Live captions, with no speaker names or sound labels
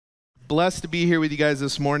blessed to be here with you guys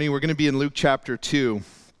this morning. We're going to be in Luke chapter 2.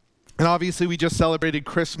 And obviously we just celebrated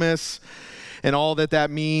Christmas and all that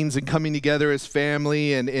that means, and coming together as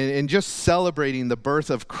family and just celebrating the birth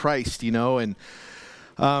of Christ, you know. And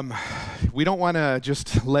we don't want to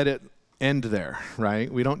just let it end there,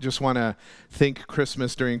 right? We don't just want to think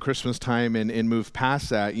Christmas during Christmas time and move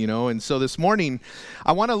past that, you know. And so this morning,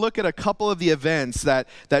 I want to look at a couple of the events that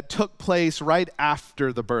took place right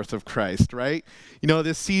after the birth of Christ, right? You know,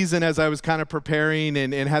 this season, as I was kind of preparing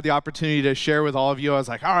and had the opportunity to share with all of you, I was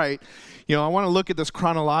like, all right, you know, I want to look at this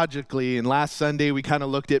chronologically. And last Sunday, we kind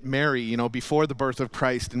of looked at Mary, you know, before the birth of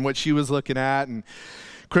Christ and what she was looking at. And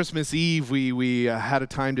Christmas Eve, we had a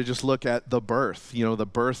time to just look at the birth, you know, the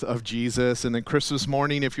birth of Jesus. And then Christmas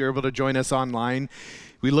morning, if you're able to join us online,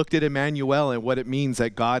 we looked at Emmanuel and what it means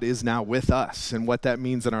that God is now with us and what that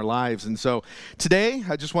means in our lives. And so today,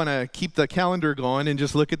 I just want to keep the calendar going and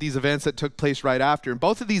just look at these events that took place right after. And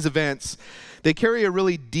both of these events, they carry a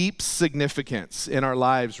really deep significance in our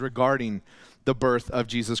lives regarding the birth of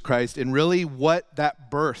Jesus Christ and really what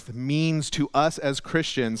that birth means to us as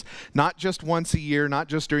Christians, not just once a year, not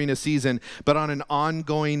just during a season, but on an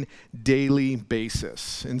ongoing daily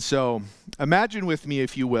basis. And so imagine with me,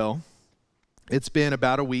 if you will, it's been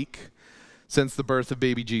about a week since the birth of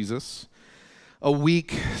baby Jesus, a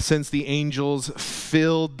week since the angels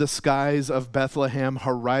filled the skies of Bethlehem,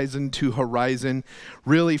 horizon to horizon,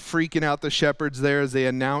 really freaking out the shepherds there as they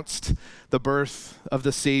announced the birth of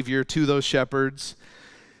the Savior to those shepherds.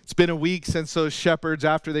 It's been a week since those shepherds,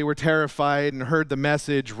 after they were terrified and heard the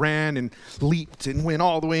message, ran and leaped and went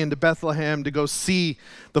all the way into Bethlehem to go see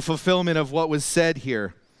the fulfillment of what was said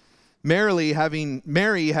here. Mary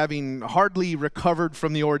having hardly recovered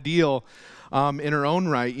from the ordeal in her own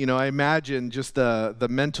right, you know, I imagine just the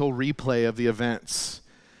mental replay of the events,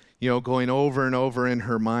 you know, going over and over in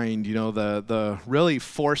her mind, you know, the really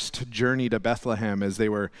forced journey to Bethlehem as they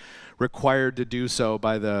were required to do so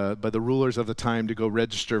by the rulers of the time to go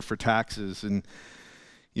register for taxes, and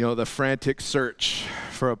you know, the frantic search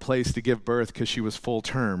for a place to give birth because she was full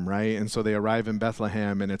term, right? And so they arrive in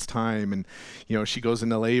Bethlehem and it's time, and you know, she goes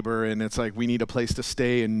into labor and it's like, we need a place to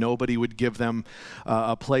stay, and nobody would give them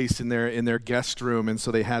a place in their guest room, and so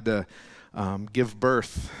they had to give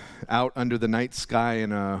birth out under the night sky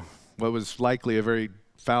in what was likely a very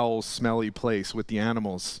foul, smelly place with the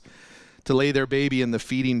animals, to lay their baby in the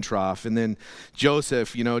feeding trough. And then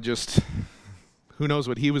Joseph, you know, just who knows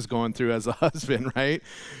what he was going through as a husband, right?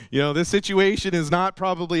 You know, this situation is not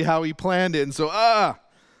probably how he planned it. And so,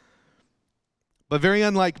 but very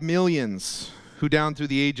unlike millions who down through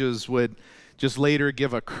the ages would just later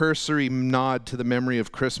give a cursory nod to the memory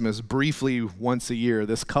of Christmas briefly once a year,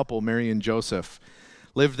 this couple, Mary and Joseph,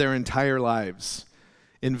 lived their entire lives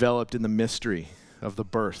enveloped in the mystery of the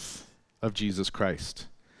birth of Jesus Christ.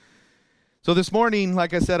 So this morning,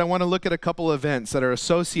 like I said, I want to look at a couple events that are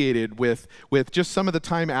associated with just some of the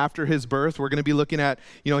time after his birth. We're going to be looking at,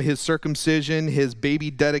 you know, his circumcision, his baby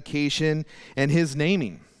dedication, and his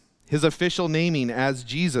naming, his official naming as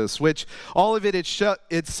Jesus, which all of it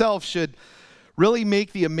itself should really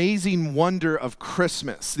make the amazing wonder of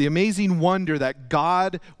Christmas, the amazing wonder that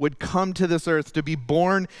God would come to this earth to be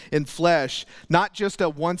born in flesh, not just a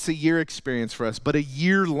once-a-year experience for us, but a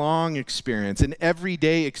year-long experience, an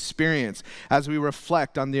everyday experience as we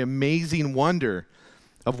reflect on the amazing wonder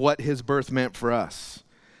of what his birth meant for us.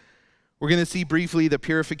 We're going to see briefly the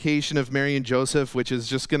purification of Mary and Joseph, which is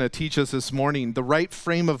just going to teach us this morning the right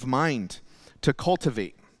frame of mind to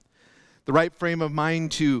cultivate, the right frame of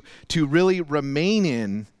mind to really remain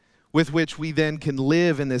in, with which we then can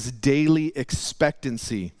live in this daily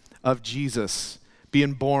expectancy of Jesus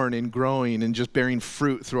being born and growing and just bearing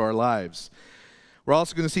fruit through our lives. We're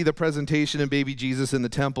also going to see the presentation of baby Jesus in the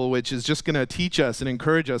temple, which is just going to teach us and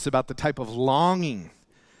encourage us about the type of longing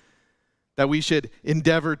that we should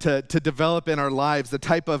endeavor to develop in our lives, the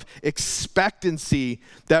type of expectancy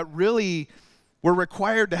that really we're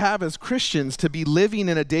required to have as Christians, to be living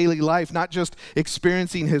in a daily life, not just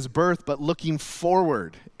experiencing his birth, but looking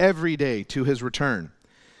forward every day to his return.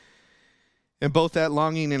 And both that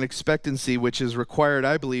longing and expectancy, which is required,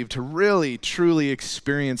 I believe, to really, truly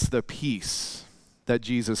experience the peace that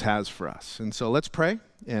Jesus has for us. And so let's pray,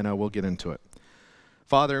 and we'll get into it.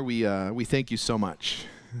 Father, we thank you so much.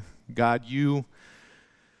 God, you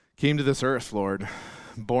came to this earth, Lord,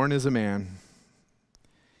 born as a man.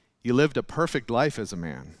 You lived a perfect life as a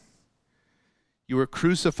man. You were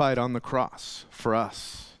crucified on the cross for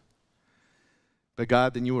us. But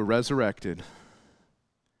God, then you were resurrected,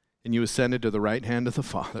 and you ascended to the right hand of the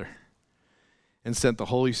Father and sent the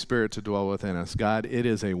Holy Spirit to dwell within us. God, it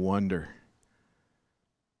is a wonder.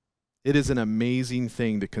 It is an amazing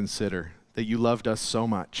thing to consider that you loved us so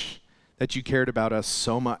much, that you cared about us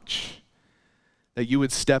so much, that you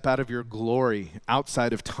would step out of your glory,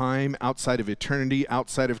 outside of time, outside of eternity,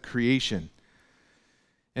 outside of creation,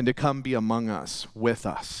 and to come be among us, with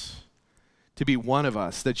us, to be one of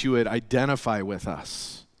us, that you would identify with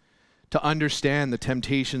us, to understand the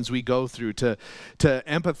temptations we go through, to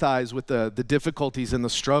empathize with the difficulties and the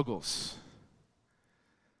struggles.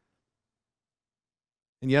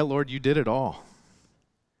 And yet, Lord, you did it all.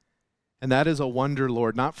 And that is a wonder,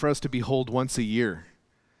 Lord, not for us to behold once a year,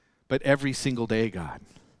 but every single day, God.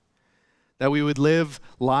 That we would live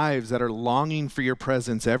lives that are longing for your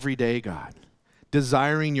presence every day, God.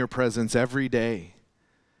 Desiring your presence every day.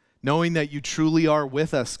 Knowing that you truly are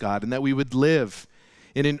with us, God, and that we would live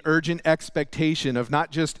in an urgent expectation of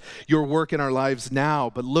not just your work in our lives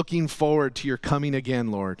now, but looking forward to your coming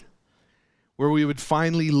again, Lord. Where we would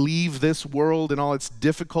finally leave this world and all its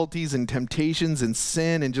difficulties and temptations and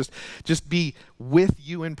sin and just be with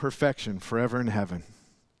you in perfection forever in heaven.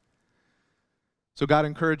 So God,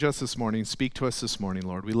 encourage us this morning. Speak to us this morning,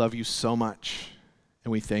 Lord. We love you so much,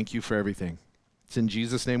 and we thank you for everything. It's in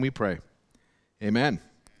Jesus' name we pray. Amen.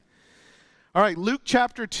 All right, Luke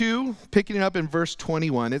chapter 2, picking it up in verse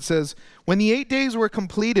 21, it says, "When the 8 days were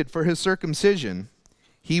completed for his circumcision,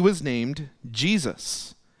 he was named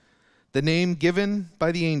Jesus, the name given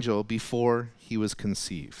by the angel before he was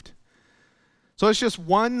conceived." So it's just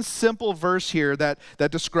one simple verse here that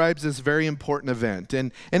describes this very important event.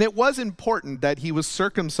 And it was important that he was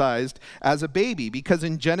circumcised as a baby, because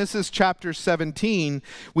in Genesis chapter 17,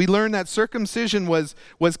 we learn that circumcision was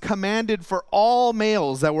commanded for all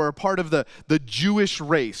males that were a part of the Jewish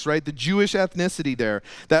race, right? The Jewish ethnicity there.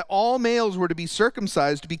 That all males were to be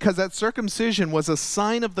circumcised because that circumcision was a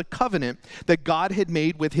sign of the covenant that God had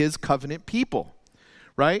made with his covenant people,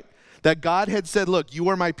 right? That God had said, look, you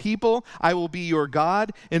are my people, I will be your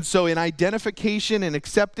God. And so in identification and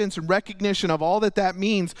acceptance and recognition of all that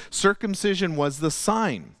means, circumcision was the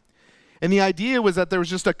sign. And the idea was that there was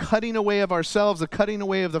just a cutting away of ourselves, a cutting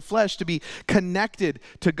away of the flesh to be connected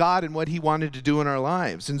to God and what he wanted to do in our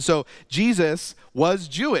lives. And so Jesus was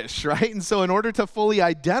Jewish, right? And so in order to fully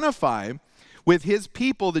identify with his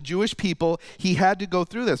people, the Jewish people, he had to go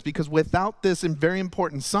through this, because without this very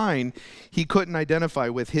important sign, he couldn't identify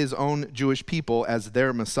with his own Jewish people as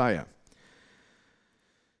their Messiah.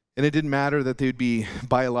 And it didn't matter that they'd be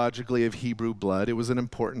biologically of Hebrew blood. It was an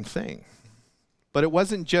important thing. But it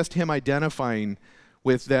wasn't just him identifying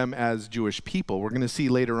with them as Jewish people. We're going to see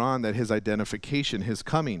later on that his identification, his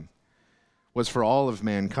coming, was for all of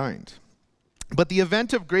mankind. But the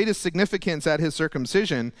event of greatest significance at his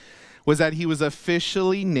circumcision was that he was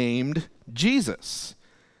officially named Jesus.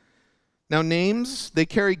 Now, names, they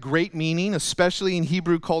carry great meaning, especially in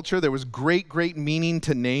Hebrew culture. There was great meaning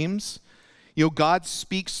to names. You know, God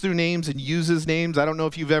speaks through names and uses names. I don't know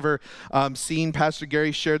if you've ever seen, Pastor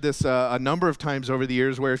Gary shared this a number of times over the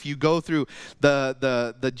years, where if you go through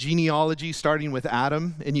the genealogy starting with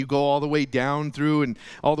Adam and you go all the way down through and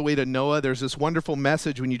all the way to Noah, there's this wonderful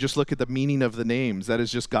message when you just look at the meaning of the names. That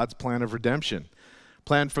is just God's plan of redemption.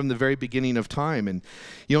 Planned from the very beginning of time. And,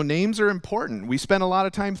 you know, names are important. We spend a lot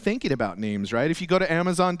of time thinking about names, right? If you go to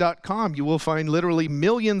Amazon.com, you will find literally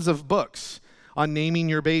millions of books on naming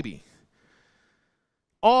your baby.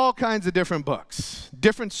 All kinds of different books,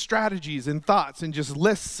 different strategies and thoughts, and just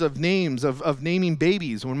lists of names of naming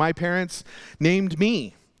babies. When my parents named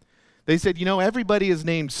me, they said, you know, everybody is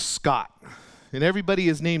named Scott. And everybody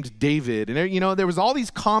is named David. And, you know, there was all these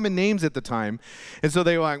common names at the time. And so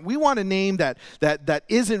they were like, we want a name that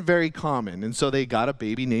isn't very common. And so they got a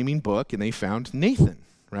baby naming book, and they found Nathan,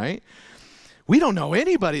 right? We don't know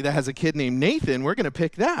anybody that has a kid named Nathan. We're going to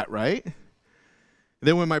pick that, right? And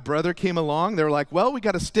then when my brother came along, they were like, well, we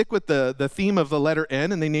got to stick with the theme of the letter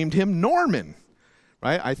N, and they named him Norman,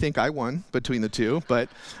 right? I think I won between the two. But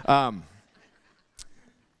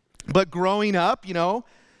growing up, you know,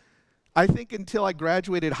 I think until I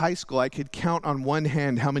graduated high school, I could count on one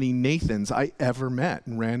hand how many Nathans I ever met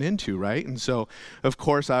and ran into, right? And so, of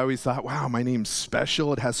course, I always thought, wow, my name's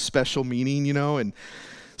special. It has special meaning, you know. And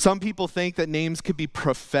some people think that names could be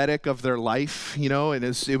prophetic of their life, you know, and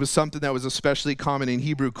it was something that was especially common in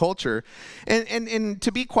Hebrew culture. And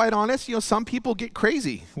to be quite honest, you know, some people get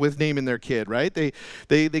crazy with naming their kid, right?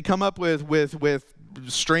 They come up with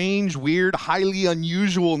strange, weird, highly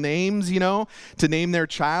unusual names, you know, to name their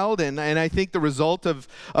child. And I think the result of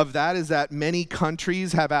that is that many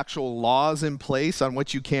countries have actual laws in place on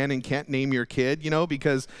what you can and can't name your kid, you know,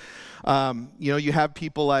 because, you know, you have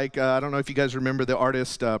people like, I don't know if you guys remember the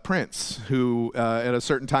artist Prince, who at a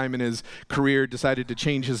certain time in his career decided to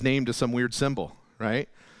change his name to some weird symbol, right?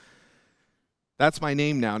 That's my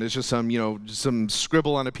name now, and it's just some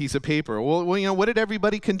scribble on a piece of paper. Well, what did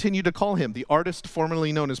everybody continue to call him? The artist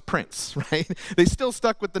formerly known as Prince, right? They still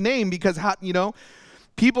stuck with the name because,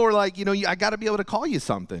 people were like, I got to be able to call you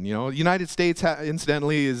something. The United States,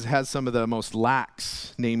 incidentally, has some of the most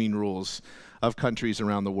lax naming rules of countries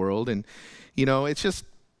around the world, and it's just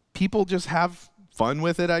people just have fun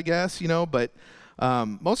with it, I guess. But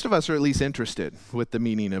most of us are at least interested with the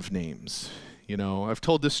meaning of names. I've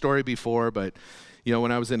told this story before, but, when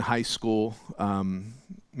I was in high school,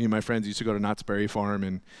 me and my friends used to go to Knott's Berry Farm,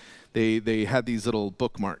 and they had these little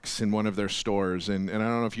bookmarks in one of their stores. And I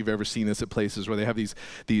don't know if you've ever seen this at places where they have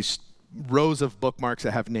these rows of bookmarks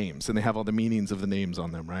that have names, and they have all the meanings of the names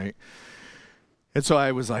on them, right? And so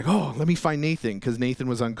I was like, oh, let me find Nathan, because Nathan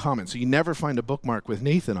was uncommon. So you never find a bookmark with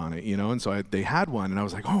Nathan on it, And so they had one, and I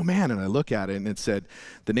was like, oh, man. And I look at it, and it said,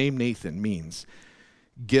 the name Nathan means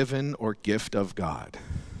given or gift of God.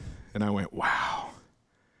 And I went, wow,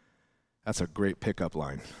 that's a great pickup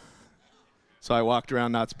line. So I walked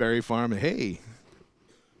around Knott's Berry Farm and, hey,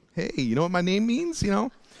 you know what my name means?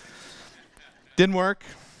 Didn't work.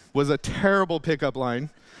 Was a terrible pickup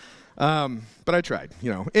line. But I tried,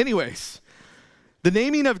 Anyways, the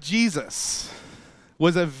naming of Jesus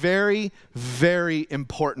was a very, very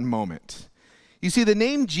important moment. You see, the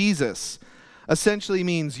name Jesus essentially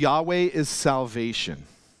means Yahweh is salvation,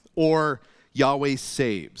 or Yahweh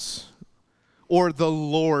saves, or the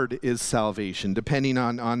Lord is salvation, depending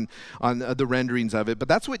on the renderings of it. But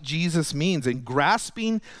that's what Jesus means, and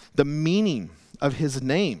grasping the meaning of his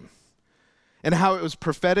name and how it was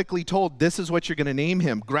prophetically told, this is what you're going to name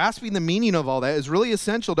him. Grasping the meaning of all that is really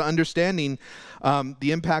essential to understanding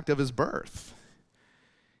the impact of his birth.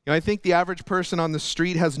 I think the average person on the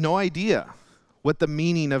street has no idea what the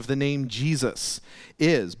meaning of the name Jesus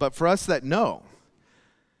is. But for us that know,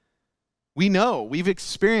 we know, we've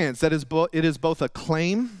experienced that it is both a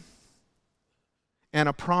claim and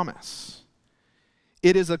a promise.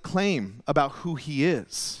 It is a claim about who he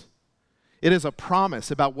is. It is a promise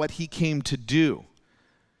about what he came to do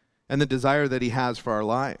and the desire that he has for our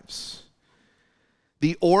lives.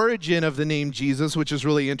 The origin of the name Jesus, which is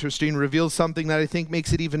really interesting, reveals something that I think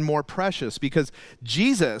makes it even more precious, because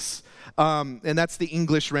Jesus, and that's the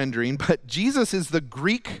English rendering, but Jesus is the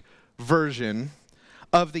Greek version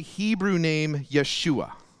of the Hebrew name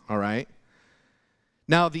Yeshua, all right?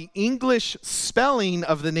 Now, the English spelling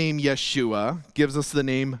of the name Yeshua gives us the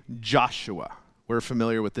name Joshua. We're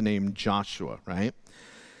familiar with the name Joshua, right?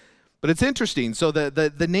 But it's interesting. So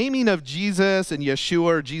the naming of Jesus and Yeshua,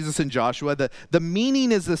 or Jesus and Joshua, the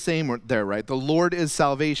meaning is the same there, right? The Lord is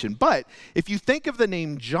salvation. But if you think of the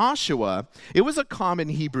name Joshua, it was a common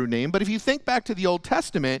Hebrew name. But if you think back to the Old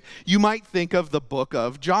Testament, you might think of the book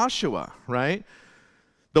of Joshua, right?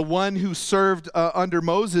 The one who served under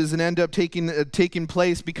Moses and ended up taking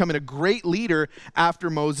place, becoming a great leader after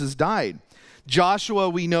Moses died. Joshua,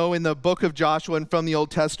 we know in the book of Joshua and from the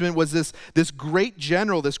Old Testament, was this great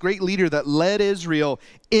general, this great leader that led Israel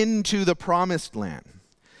into the promised land.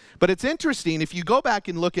 But it's interesting, if you go back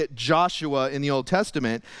and look at Joshua in the Old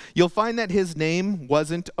Testament, you'll find that his name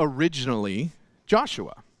wasn't originally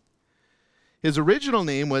Joshua. His original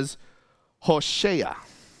name was Hosea.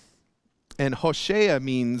 And Hosea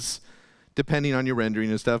means, depending on your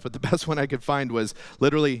rendering and stuff, but the best one I could find was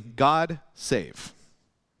literally God save.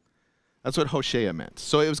 That's what Hosea meant.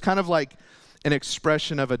 So it was kind of like an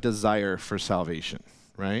expression of a desire for salvation,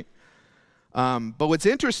 right? But what's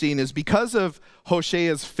interesting is because of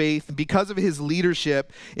Hosea's faith, because of his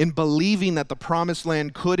leadership in believing that the promised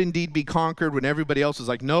land could indeed be conquered when everybody else was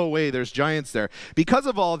like, no way, there's giants there. Because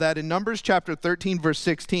of all that, in Numbers chapter 13, verse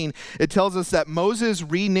 16, it tells us that Moses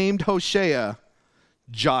renamed Hosea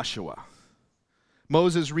Joshua.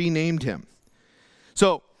 Moses renamed him.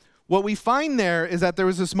 So what we find there is that there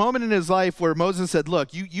was this moment in his life where Moses said,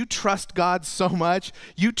 look, you trust God so much.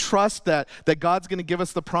 You trust that God's going to give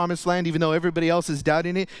us the promised land even though everybody else is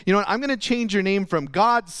doubting it. You know what? I'm going to change your name from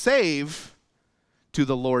God save to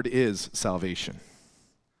the Lord is salvation.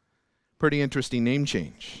 Pretty interesting name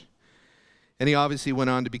change. And he obviously went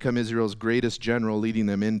on to become Israel's greatest general, leading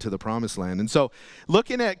them into the promised land. And so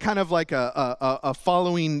looking at kind of like a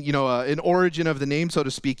following, an origin of the name, so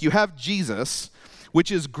to speak, you have Jesus, which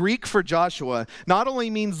is Greek for Joshua, not only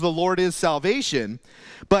means the Lord is salvation,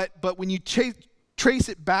 but when you trace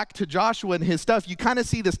it back to Joshua and his stuff, you kind of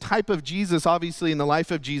see this type of Jesus, obviously, in the life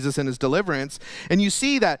of Jesus and his deliverance. And you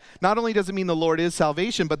see that not only does it mean the Lord is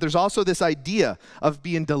salvation, but there's also this idea of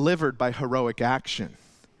being delivered by heroic action.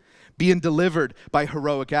 Being delivered by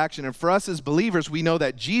heroic action. And for us as believers, we know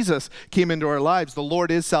that Jesus came into our lives. The Lord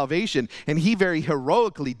is salvation, and he very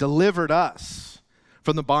heroically delivered us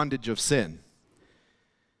from the bondage of sin.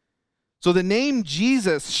 So the name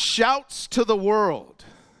Jesus shouts to the world,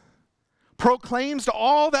 proclaims to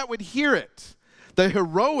all that would hear it, the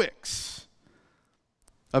heroics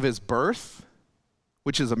of his birth,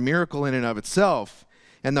 which is a miracle in and of itself,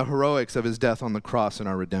 and the heroics of his death on the cross and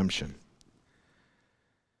our redemption.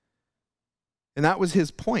 And that was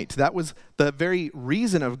his point. That was the very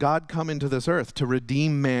reason of God coming to this earth, to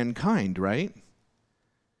redeem mankind, right?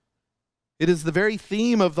 It is the very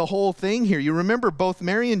theme of the whole thing here. You remember both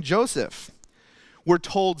Mary and Joseph were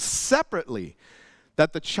told separately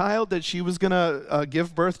that the child that she was going to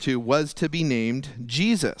give birth to was to be named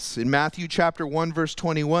Jesus. In Matthew chapter 1, verse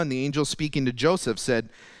 21, the angel speaking to Joseph said,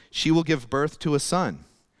 "She will give birth to a son,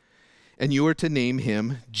 and you are to name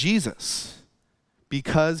him Jesus,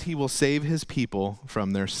 because he will save his people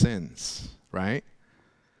from their sins," right?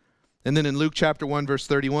 And then in Luke chapter 1, verse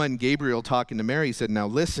 31, Gabriel talking to Mary said, "Now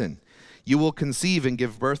listen, you will conceive and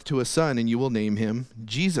give birth to a son, and you will name him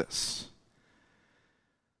Jesus."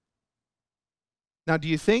 Now, do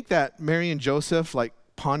you think that Mary and Joseph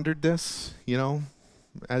pondered this,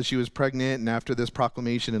 as she was pregnant and after this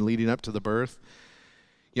proclamation and leading up to the birth?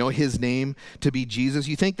 His name to be Jesus.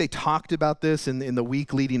 You think they talked about this in the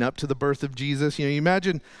week leading up to the birth of Jesus? You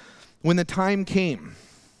imagine when the time came,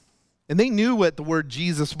 and they knew what the word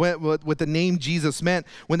Jesus, what the name Jesus meant.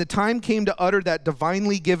 When the time came to utter that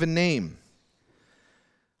divinely given name,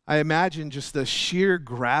 I imagine just the sheer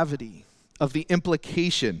gravity of the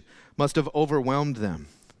implication must have overwhelmed them.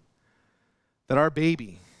 That our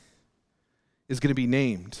baby is going to be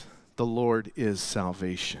named, "The Lord is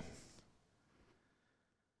salvation."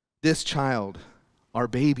 This child, our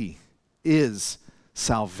baby, is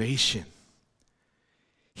salvation.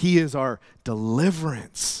 He is our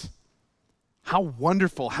deliverance. How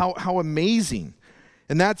wonderful, how amazing.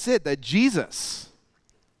 And that's it, that Jesus,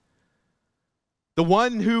 the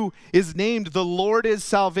one who is named the Lord is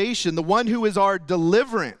salvation, the one who is our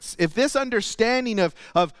deliverance. If this understanding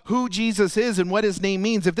of who Jesus is and what his name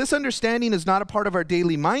means, if this understanding is not a part of our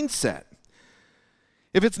daily mindset,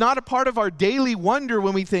 if it's not a part of our daily wonder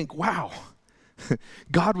when we think, wow,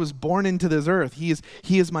 God was born into this earth.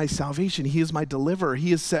 He is my salvation. He is my deliverer.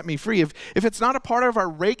 He has set me free. If it's not a part of our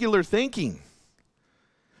regular thinking,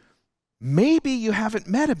 maybe you haven't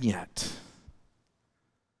met him yet.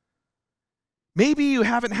 Maybe you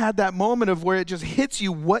haven't had that moment of where it just hits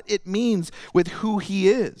you what it means with who he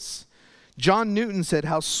is. John Newton said,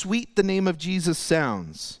 "How sweet the name of Jesus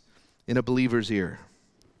sounds in a believer's ear."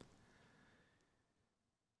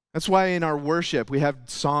 That's why in our worship we have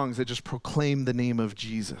songs that just proclaim the name of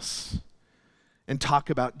Jesus and talk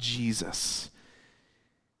about Jesus.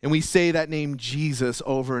 And we say that name Jesus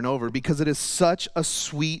over and over because it is such a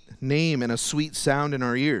sweet name and a sweet sound in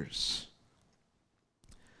our ears.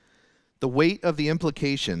 The weight of the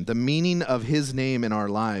implication, the meaning of his name in our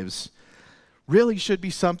lives really should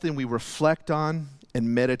be something we reflect on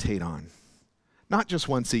and meditate on. Not just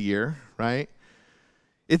once a year, right?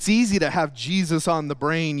 It's easy to have Jesus on the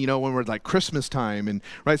brain, when we're Christmas time, and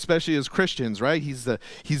right, especially as Christians, right? He's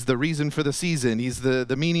the reason for the season. He's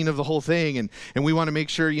the meaning of the whole thing, and we want to make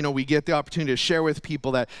sure we get the opportunity to share with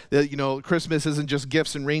people that Christmas isn't just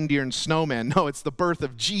gifts and reindeer and snowmen. No, it's the birth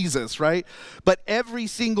of Jesus, right? But every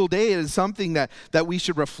single day is something that we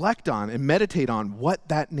should reflect on and meditate on what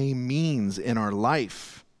that name means in our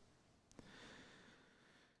life.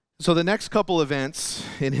 So the next couple events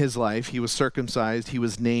in his life, he was circumcised, he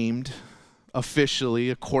was named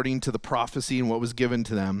officially according to the prophecy and what was given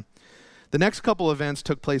to them. The next couple events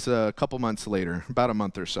took place a couple months later, about a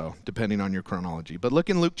month or so, depending on your chronology. But look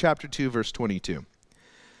in Luke chapter 2, verse 22.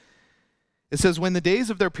 It says, "When the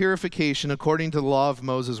days of their purification according to the law of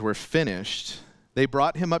Moses were finished, they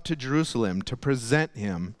brought him up to Jerusalem to present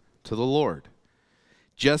him to the Lord.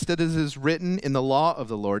 Just as it is written in the law of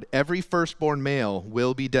the Lord, every firstborn male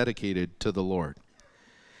will be dedicated to the Lord.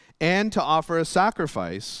 And to offer a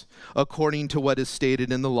sacrifice according to what is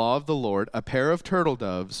stated in the law of the Lord, a pair of turtle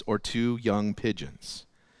doves or 2 young pigeons."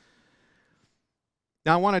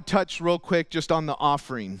 Now I want to touch real quick just on the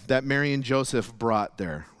offering that Mary and Joseph brought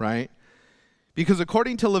there, right? Because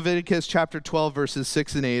according to Leviticus chapter 12, verses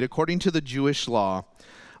 6 and 8, according to the Jewish law,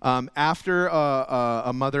 after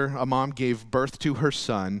a mom gave birth to her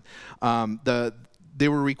son, they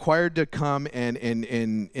were required to come and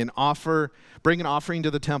bring an offering to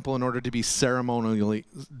the temple in order to be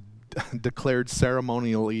declared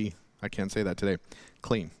ceremonially, I can't say that today,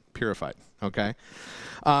 clean, purified, okay?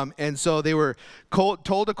 And so they were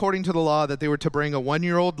told according to the law that they were to bring a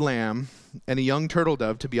 1-year-old lamb and a young turtle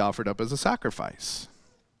dove to be offered up as a sacrifice.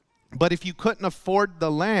 But if you couldn't afford the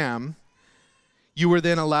lamb, you were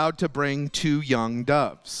then allowed to bring 2 young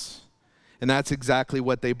doves. And that's exactly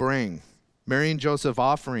what they bring. Mary and Joseph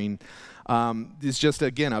offering is just,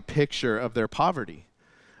 again, a picture of their poverty,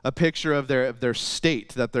 a picture of their state,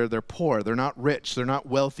 that they're poor, they're not rich, they're not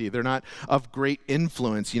wealthy, they're not of great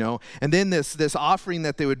influence, And then this offering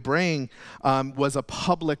that they would bring was a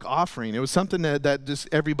public offering. It was something that just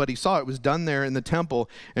everybody saw. It was done there in the temple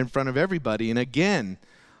in front of everybody. And again,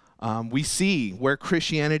 we see where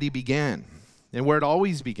Christianity began and where it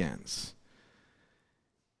always begins.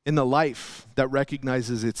 In the life that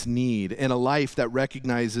recognizes its need, in a life that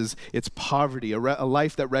recognizes its poverty, a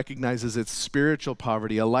life that recognizes its spiritual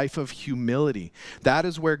poverty, a life of humility. That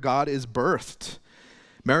is where God is birthed.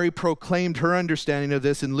 Mary proclaimed her understanding of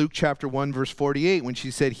this in Luke chapter 1, verse 48, when she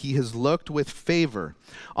said, "He has looked with favor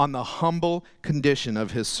on the humble condition of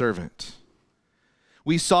his servant."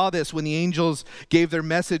 We saw this when the angels gave their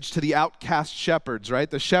message to the outcast shepherds, right?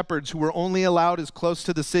 The shepherds who were only allowed as close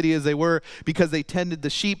to the city as they were because they tended the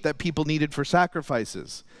sheep that people needed for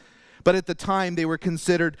sacrifices. But at the time, they were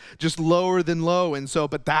considered just lower than low.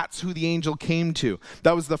 But that's who the angel came to.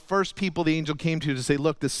 That was the first people the angel came to say,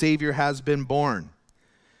 look, the Savior has been born.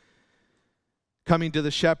 Coming to the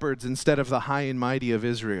shepherds instead of the high and mighty of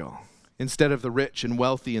Israel, instead of the rich and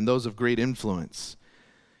wealthy and those of great influence.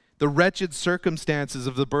 The wretched circumstances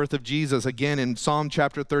of the birth of Jesus, again in Psalm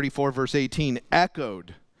chapter 34, verse 18,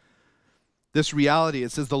 echoed this reality.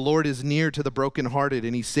 It says, "The Lord is near to the brokenhearted,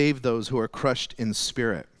 and he saved those who are crushed in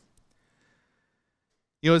spirit."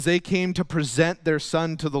 As they came to present their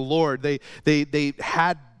son to the Lord, they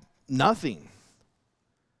had nothing,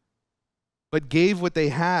 but gave what they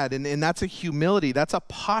had. And that's a humility. That's a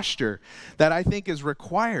posture that I think is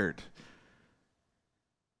required.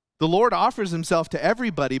 The Lord offers himself to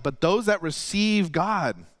everybody, but those that receive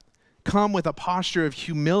God come with a posture of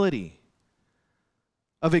humility,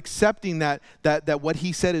 of accepting that what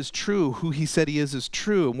he said is true, who he said he is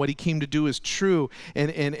true, and what he came to do is true,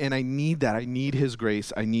 and I need that. I need his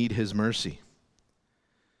grace. I need his mercy.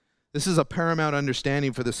 This is a paramount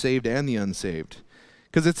understanding for the saved and the unsaved,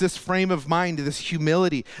 because it's this frame of mind, this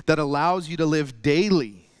humility that allows you to live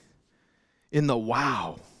daily in the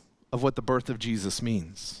wow of what the birth of Jesus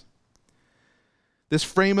means. This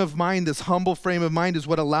frame of mind, this humble frame of mind, is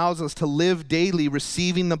what allows us to live daily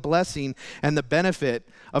receiving the blessing and the benefit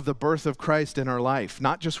of the birth of Christ in our life.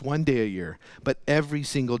 Not just one day a year, but every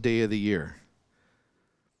single day of the year.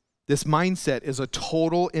 This mindset is a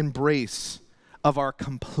total embrace of our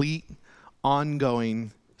complete,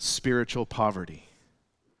 ongoing spiritual poverty.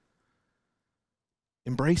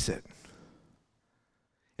 Embrace it.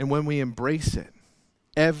 And when we embrace it,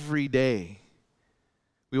 every day,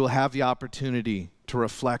 we will have the opportunity to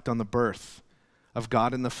reflect on the birth of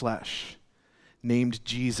God in the flesh, named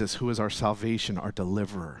Jesus, who is our salvation, our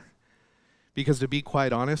deliverer. Because to be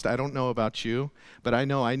quite honest, I don't know about you, but I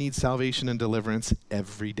know I need salvation and deliverance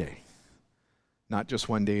every day, not just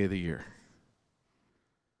one day of the year.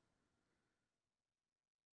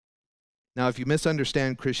 Now, if you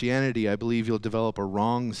misunderstand Christianity, I believe you'll develop a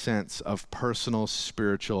wrong sense of personal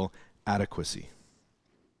spiritual adequacy.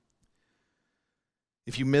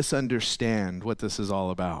 If you misunderstand what this is all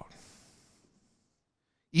about.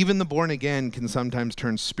 Even the born again can sometimes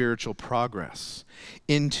turn spiritual progress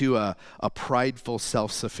into a prideful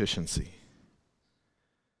self-sufficiency.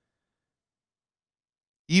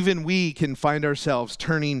 Even we can find ourselves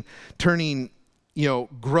turning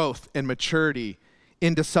growth and maturity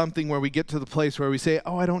into something where we get to the place where we say,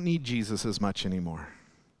 oh, I don't need Jesus as much anymore.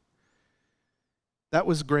 That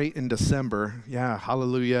was great in December. Yeah,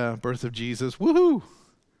 hallelujah, birth of Jesus, woohoo.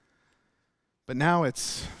 But now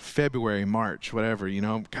it's February, March, whatever,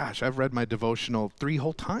 Gosh, I've read my devotional 3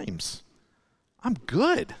 whole times. I'm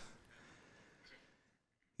good.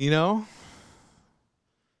 I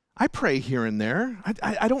pray here and there.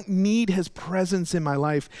 I don't need his presence in my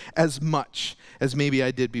life as much as maybe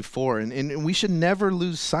I did before. And we should never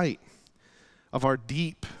lose sight of our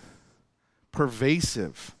deep,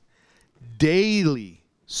 pervasive, daily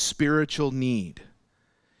spiritual need.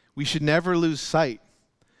 We should never lose sight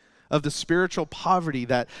of the spiritual poverty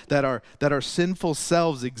that our sinful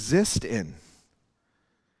selves exist in.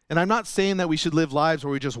 And I'm not saying that we should live lives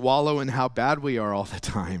where we just wallow in how bad we are all the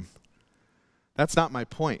time. That's not my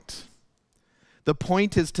point. The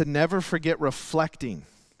point is to never forget reflecting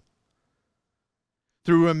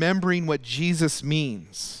through remembering what Jesus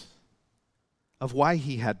means of why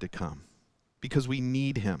he had to come. Because we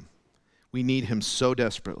need him. We need him so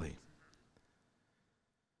desperately.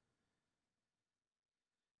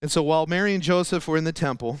 And so while Mary and Joseph were in the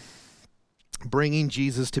temple, bringing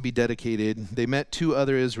Jesus to be dedicated, they met 2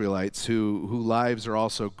 other Israelites whose lives are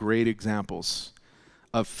also great examples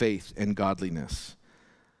of faith and godliness.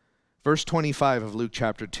 Verse 25 of Luke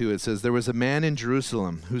chapter 2, it says, "There was a man in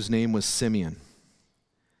Jerusalem whose name was Simeon.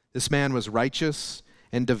 This man was righteous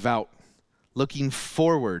and devout, looking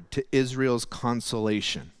forward to Israel's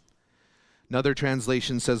consolation." Another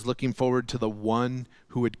translation says, looking forward to the one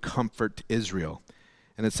who would comfort Israel.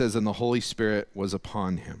 And it says, and the Holy Spirit was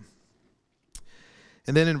upon him.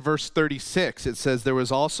 And then in verse 36, it says, there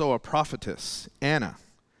was also a prophetess, Anna,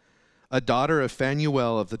 a daughter of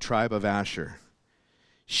Phanuel of the tribe of Asher.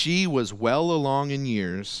 She was well along in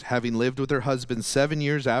years, having lived with her husband 7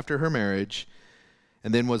 years after her marriage,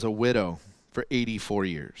 and then was a widow for 84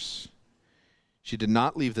 years. She did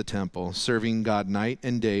not leave the temple, serving God night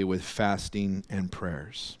and day with fasting and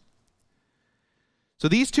prayers. So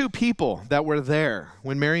these two people that were there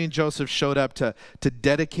when Mary and Joseph showed up to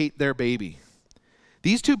dedicate their baby,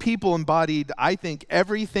 these two people embodied, I think,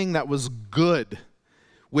 everything that was good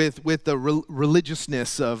with the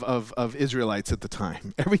religiousness of Israelites at the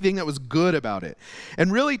time. Everything that was good about it.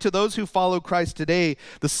 And really, to those who follow Christ today,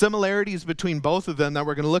 the similarities between both of them that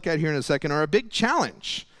we're going to look at here in a second are a big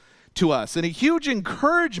challenge to us and a huge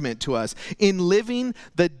encouragement to us in living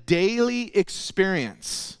the daily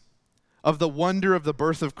experience of the wonder of the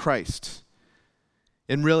birth of Christ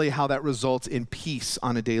and really how that results in peace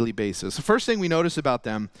on a daily basis. The first thing we notice about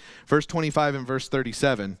them, verse 25 and verse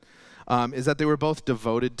 37, is that they were both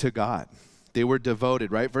devoted to God. They were devoted,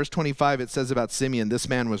 right? Verse 25, it says about Simeon, this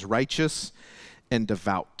man was righteous and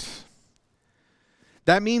devout.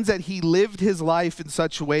 That means that he lived his life in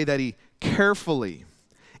such a way that he carefully,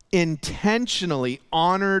 intentionally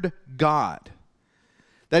honored God.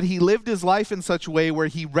 That he lived his life in such a way where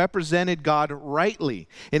he represented God rightly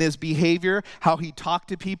in his behavior, how he talked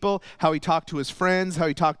to people, how he talked to his friends, how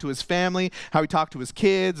he talked to his family, how he talked to his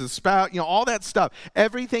kids, his spouse, all that stuff.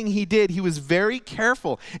 Everything he did, he was very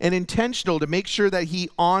careful and intentional to make sure that he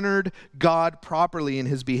honored God properly in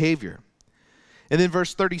his behavior. And then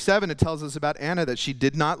verse 37, it tells us about Anna that she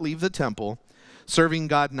did not leave the temple, serving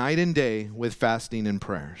God night and day with fasting and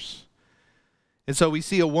prayers. And so we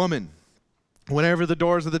see a woman, whenever the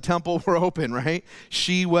doors of the temple were open, right?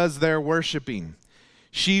 She was there worshiping.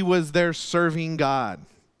 She was there serving God.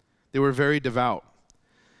 They were very devout.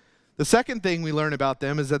 The second thing we learn about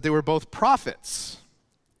them is that they were both prophets.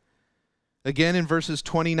 Again, in verses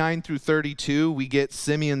 29 through 32, we get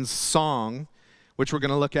Simeon's song, which we're going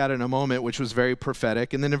to look at in a moment, which was very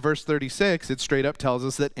prophetic. And then in verse 36, it straight up tells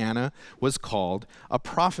us that Anna was called a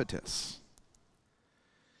prophetess.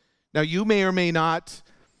 Now, you may or may not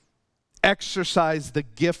exercise the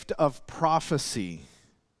gift of prophecy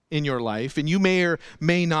in your life, and you may or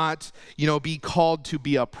may not, be called to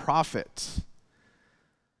be a prophet.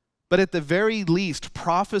 But at the very least,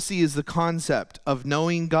 prophecy is the concept of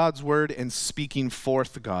knowing God's word and speaking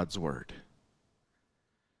forth God's word.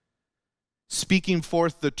 Speaking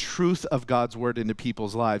forth the truth of God's word into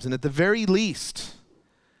people's lives. And at the very least,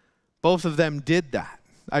 both of them did that.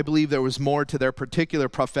 I believe there was more to their particular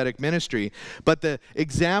prophetic ministry. But the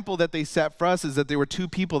example that they set for us is that they were two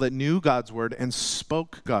people that knew God's word and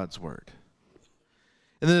spoke God's word.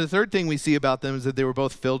 And then the third thing we see about them is that they were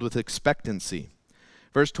both filled with expectancy.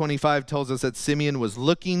 Verse 25 tells us that Simeon was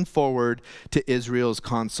looking forward to Israel's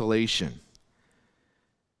consolation.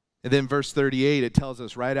 And then verse 38, it tells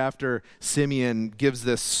us right after Simeon gives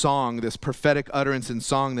this song, this prophetic utterance and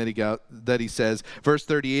song that he says, verse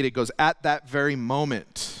 38, it goes, at that very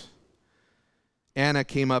moment, Anna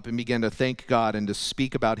came up and began to thank God and to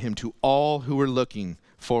speak about him to all who were looking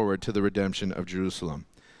forward to the redemption of Jerusalem.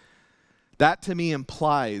 That to me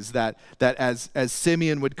implies that as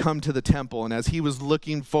Simeon would come to the temple and as he was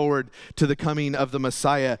looking forward to the coming of the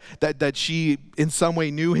Messiah, that she in some way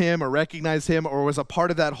knew him or recognized him or was a part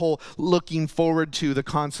of that whole looking forward to the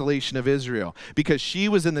consolation of Israel, because she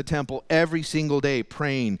was in the temple every single day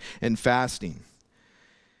praying and fasting.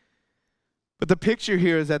 But the picture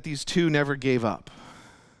here is that these two never gave up.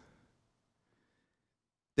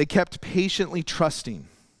 They kept patiently trusting,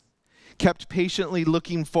 kept patiently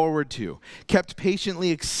looking forward to, kept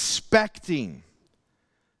patiently expecting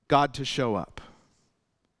God to show up.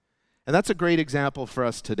 And that's a great example for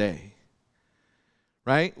us today,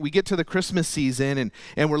 right? We get to the Christmas season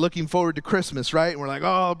and we're looking forward to Christmas, right? And we're like,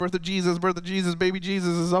 oh, birth of Jesus, baby Jesus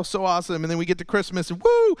is so awesome. And then we get to Christmas and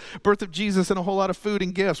woo, birth of Jesus and a whole lot of food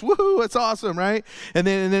and gifts. Woohoo, it's awesome, right? And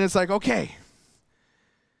then it's like, okay.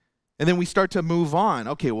 And then we start to move on.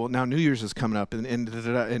 Okay, well, now New Year's is coming up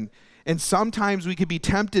and sometimes we could be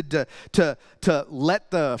tempted to let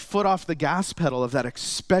the foot off the gas pedal of that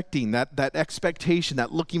expecting, that expectation,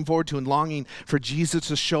 that looking forward to and longing for Jesus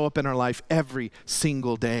to show up in our life every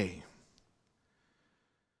single day.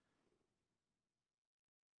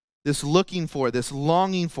 this looking for, this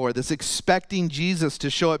longing for, this expecting Jesus to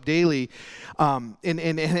show up daily,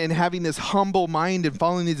 and having this humble mind and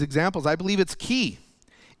following these examples, I believe it's key.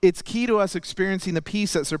 It's key to us experiencing the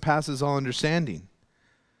peace that surpasses all understanding.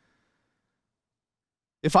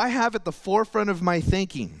 If I have at the forefront of my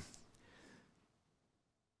thinking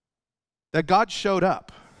that God showed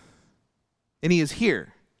up, and he is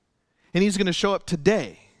here, and he's going to show up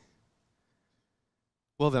today,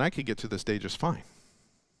 well, then I could get through this day just fine.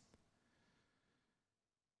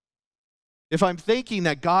 If I'm thinking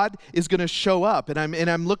that God is going to show up, and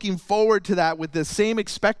I'm looking forward to that with the same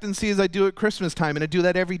expectancy as I do at Christmas time, and I do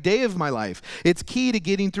that every day of my life, it's key to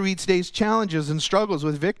getting through each day's challenges and struggles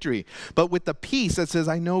with victory. But with the peace that says,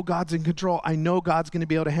 I know God's in control. I know God's going to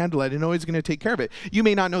be able to handle it. I know he's going to take care of it. You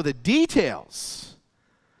may not know the details,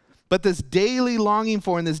 but this daily longing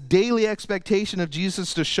for and this daily expectation of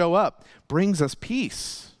Jesus to show up brings us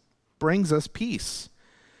peace. Brings us peace.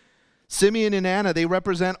 Simeon and Anna, they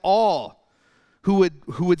represent all who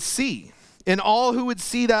would see. And all who would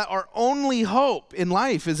see that our only hope in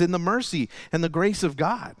life is in the mercy and the grace of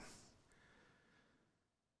God.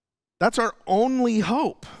 That's our only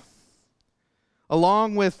hope.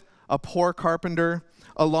 Along with a poor carpenter,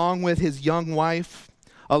 along with his young wife,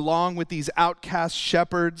 along with these outcast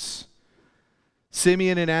shepherds,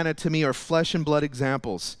 Simeon and Anna to me are flesh and blood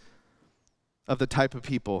examples of the type of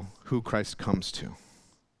people who Christ comes to.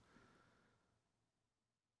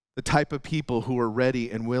 The type of people who are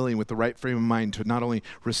ready and willing with the right frame of mind to not only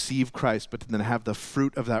receive Christ, but to then have the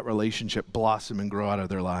fruit of that relationship blossom and grow out of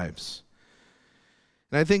their lives.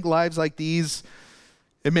 And I think lives like these,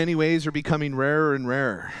 in many ways, are becoming rarer and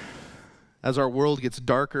rarer as our world gets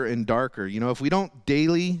darker and darker. You know, if we don't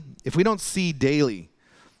see daily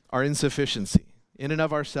our insufficiency in and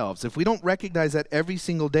of ourselves, if we don't recognize that every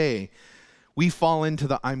single day, we fall into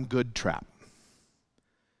the I'm good trap.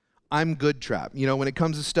 I'm good trap. You know, when it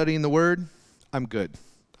comes to studying the Word, I'm good.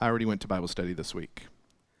 I already went to Bible study this week.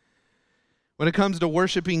 When it comes to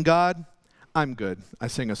worshiping God, I'm good. I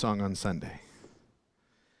sing a song on Sunday.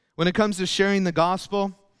 When it comes to sharing the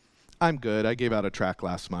gospel, I'm good. I gave out a tract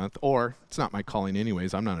last month. Or, it's not my calling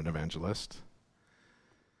anyways. I'm not an evangelist.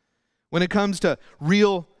 When it comes to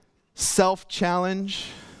real self-challenge,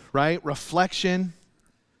 right? Reflection,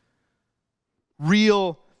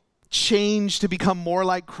 real change to become more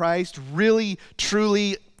like Christ, really,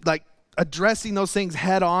 truly, like addressing those things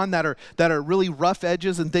head on that are really rough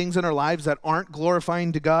edges and things in our lives that aren't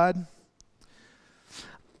glorifying to God,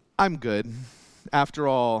 I'm good. After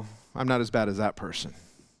all, I'm not as bad as that person.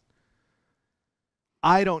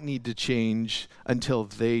 I don't need to change until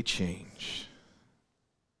they change.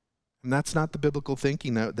 And that's not the biblical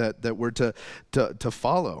thinking that we're to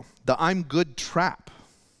follow. The I'm good trap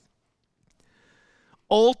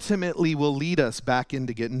ultimately will lead us back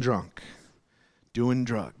into getting drunk, doing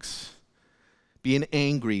drugs, being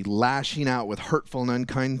angry, lashing out with hurtful and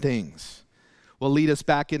unkind things. Will lead us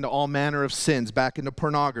back into all manner of sins, back into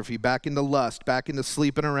pornography, back into lust, back into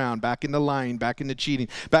sleeping around, back into lying, back into cheating,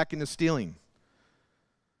 back into stealing.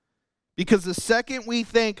 Because the second we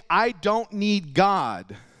think, I don't need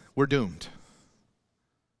God, we're doomed.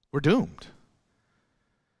 We're doomed.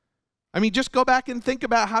 I mean, just go back and think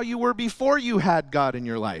about how you were before you had God in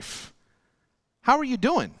your life. How are you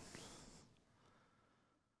doing?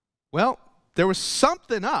 Well, there was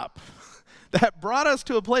something up that brought us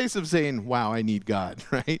to a place of saying, wow, I need God,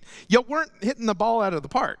 right? You weren't hitting the ball out of the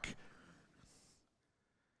park.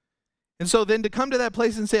 And so then to come to that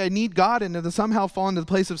place and say, I need God, and to somehow fall into the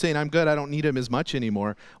place of saying, I'm good, I don't need him as much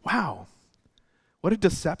anymore. Wow, what a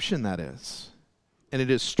deception that is. And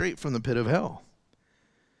it is straight from the pit of hell.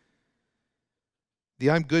 The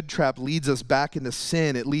I'm good trap leads us back into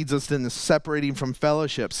sin. It leads us into separating from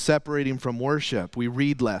fellowship, separating from worship. We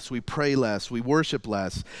read less, we pray less, we worship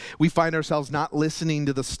less. We find ourselves not listening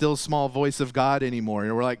to the still small voice of God anymore.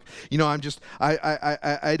 And we're like, you know,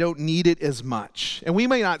 I don't need it as much. And we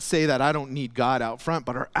may not say that I don't need God out front,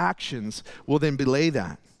 but our actions will then belay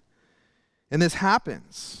that. And this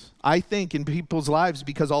happens, I think, in people's lives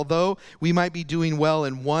because although we might be doing well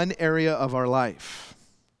in one area of our life,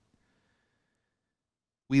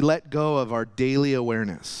 we let go of our daily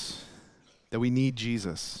awareness that we need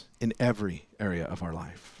Jesus in every area of our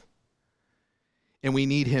life. And we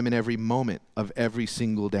need him in every moment of every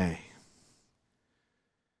single day.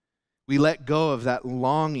 We let go of that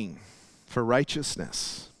longing for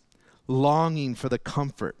righteousness, longing for the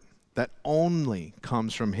comfort that only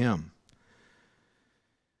comes from him.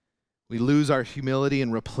 We lose our humility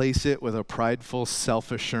and replace it with a prideful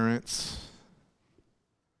self-assurance.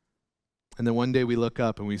 And then one day we look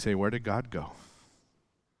up and we say, where did God go?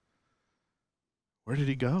 Where did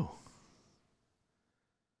he go?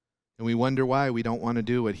 And we wonder why we don't want to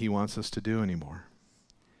do what he wants us to do anymore.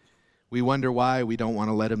 We wonder why we don't want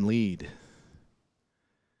to let him lead.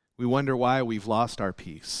 We wonder why we've lost our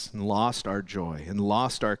peace and lost our joy and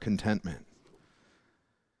lost our contentment.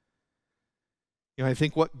 I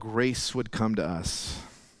think what grace would come to us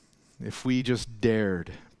if we just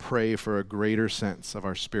dared pray for a greater sense of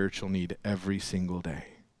our spiritual need every single day.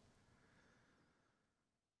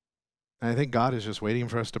 And I think God is just waiting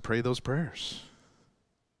for us to pray those prayers.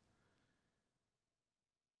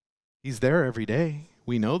 He's there every day.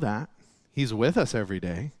 We know that. He's with us every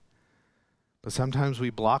day. But sometimes we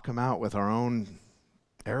block him out with our own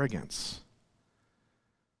arrogance.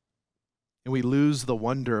 And we lose the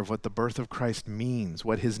wonder of what the birth of Christ means,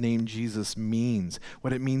 what his name Jesus means,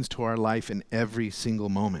 what it means to our life in every single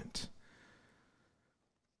moment.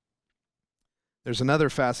 There's another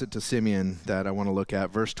facet to Simeon that I want to look at.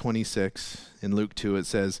 Verse 26 in Luke 2, it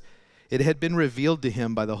says, "It had been revealed to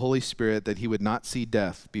him by the Holy Spirit that he would not see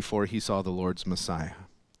death before he saw the Lord's Messiah."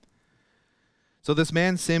 So this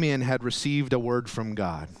man Simeon had received a word from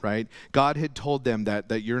God, right? God had told them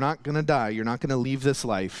that you're not going to die, you're not going to leave this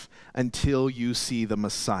life until you see the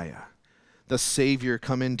Messiah, the Savior,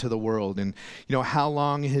 come into the world. And how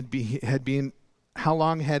long had he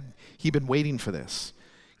been waiting for this?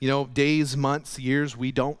 Days, months, years,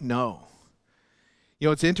 we don't know.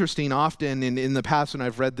 It's interesting, often in the past when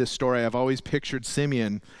I've read this story, I've always pictured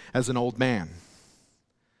Simeon as an old man,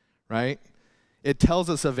 right? It tells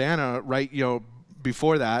us of Anna, right,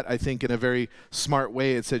 before that, I think in a very smart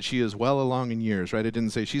way, it said she is well along in years, right? It didn't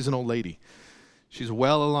say she's an old lady. She's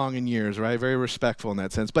well along in years, right? Very respectful in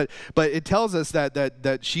that sense. But it tells us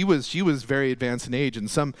that she was very advanced in age, and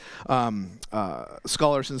some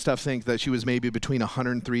scholars and stuff think that she was maybe between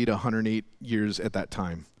 103 to 108 years at that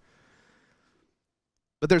time.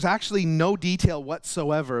 But there's actually no detail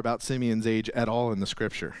whatsoever about Simeon's age at all in the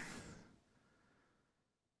scripture.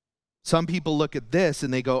 Some people look at this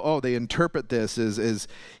and they go, oh, they interpret this as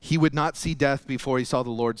he would not see death before he saw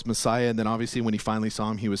the Lord's Messiah. And then obviously when he finally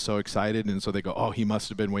saw him, he was so excited. And so they go, oh, he must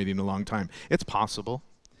have been waiting a long time. It's possible.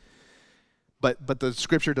 But the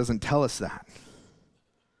scripture doesn't tell us that.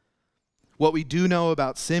 What we do know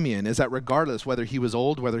about Simeon is that regardless whether he was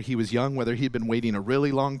old, whether he was young, whether he'd been waiting a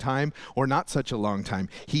really long time or not such a long time,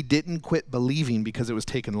 he didn't quit believing because it was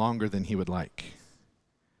taking longer than he would like.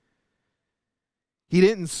 He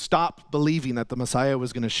didn't stop believing that the Messiah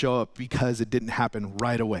was going to show up because it didn't happen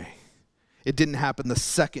right away. It didn't happen the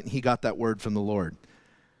second he got that word from the Lord.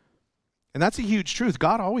 And that's a huge truth.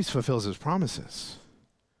 God always fulfills his promises.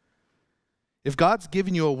 If God's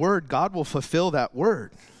given you a word, God will fulfill that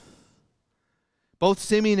word. Both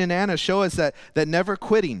Simeon and Anna show us that never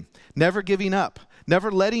quitting, never giving up,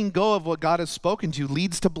 never letting go of what God has spoken to you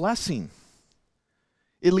leads to blessing.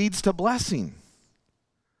 It leads to blessing.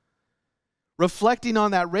 Reflecting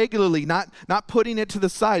on that regularly, not putting it to the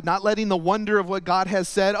side, not letting the wonder of what God has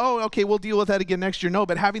said, oh, okay, we'll deal with that again next year. No,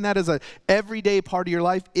 but having that as an everyday part of your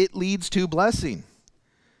life, it leads to blessing.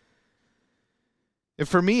 And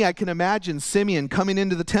for me, I can imagine Simeon coming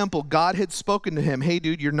into the temple. God had spoken to him, hey,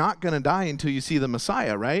 dude, you're not going to die until you see the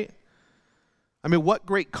Messiah, right? I mean, what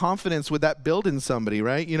great confidence would that build in somebody,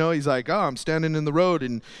 right? He's like, oh, I'm standing in the road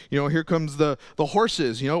and, here comes the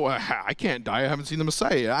horses. I can't die. I haven't seen the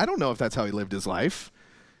Messiah. I don't know if that's how he lived his life.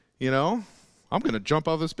 I'm going to jump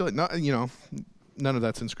off this building. No, none of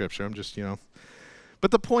that's in Scripture. I'm just, But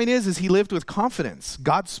the point is he lived with confidence.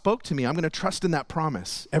 God spoke to me. I'm going to trust in that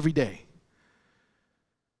promise every day.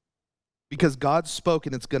 Because God spoke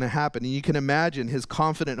and it's going to happen. And you can imagine his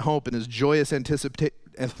confident hope and his joyous anticipation.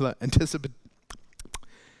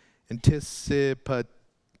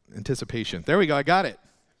 There we go. I got it.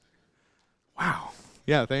 Wow.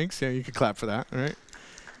 Yeah, thanks. Yeah, you can clap for that. All right.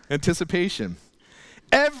 Anticipation.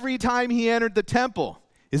 Every time he entered the temple.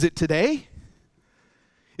 Is it today?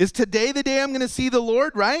 Is today the day I'm going to see the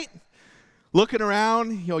Lord, right? Looking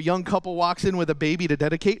around, young couple walks in with a baby to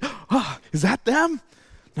dedicate. Oh, is that them?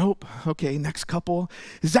 Nope. Okay, next couple.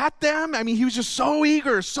 Is that them? I mean, he was just so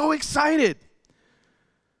eager, so excited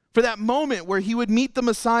for that moment where he would meet the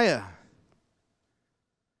Messiah.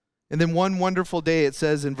 And then one wonderful day, it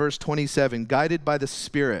says in verse 27, guided by the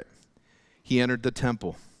Spirit, he entered the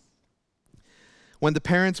temple. When the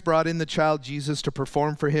parents brought in the child Jesus to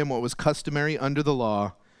perform for him what was customary under the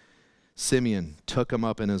law, Simeon took him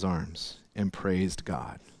up in his arms and praised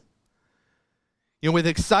God. With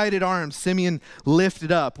excited arms, Simeon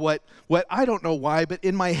lifted up what I don't know why, but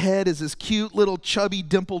in my head is this cute little chubby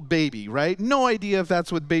dimpled baby, right? No idea if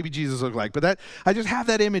that's what baby Jesus looked like, but I just have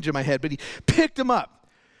that image in my head. But he picked him up,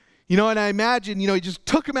 and I imagine, he just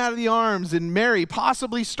took him out of the arms, and Mary,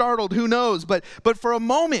 possibly startled, who knows? But for a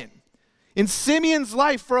moment, In Simeon's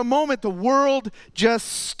life, for a moment, the world just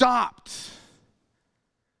stopped.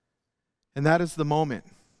 And that is the moment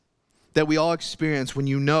that we all experience when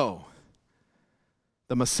you know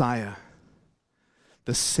the Messiah,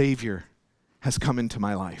 the Savior, has come into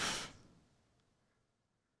my life.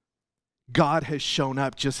 God has shown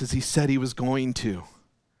up just as he said he was going to.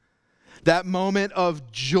 That moment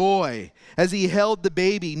of joy as he held the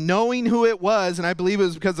baby, knowing who it was, and I believe it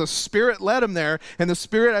was because the Spirit led him there, and the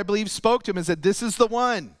Spirit, I believe, spoke to him and said, this is the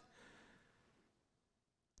one.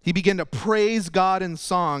 He began to praise God in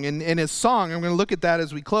song, and in his song, I'm going to look at that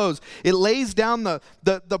as we close, it lays down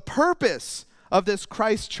the purpose of this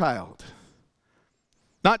Christ child.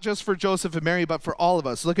 Not just for Joseph and Mary, but for all of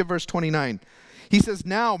us. Look at verse 29. He says,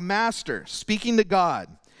 now, Master, speaking to God,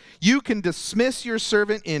 you can dismiss your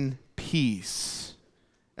servant in peace,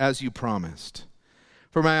 as you promised.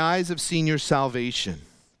 For my eyes have seen your salvation.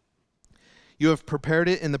 You have prepared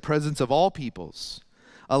it in the presence of all peoples,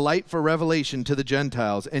 a light for revelation to the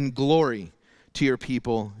Gentiles and glory to your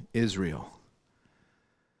people Israel.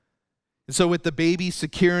 And so with the baby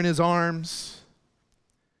secure in his arms,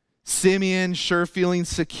 Simeon, sure feeling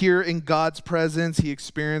secure in God's presence, he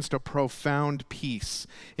experienced a profound peace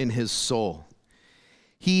in his soul.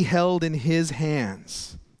 He held in his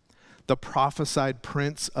hands the prophesied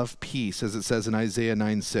Prince of Peace, as it says in Isaiah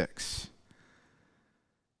 9:6.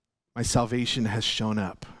 My salvation has shown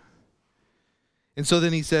up. And so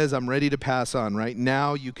then he says, I'm ready to pass on. Right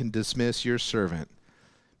now you can dismiss your servant.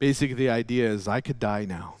 Basically the idea is I could die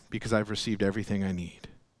now because I've received everything I need.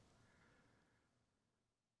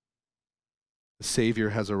 The Savior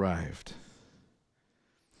has arrived.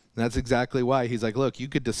 And that's exactly why he's like, look, you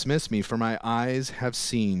could dismiss me, for my eyes have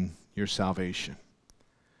seen your salvation.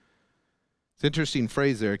 It's an interesting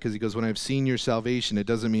phrase there, because he goes, when I've seen your salvation, it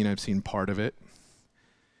doesn't mean I've seen part of it.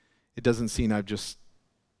 It doesn't mean I've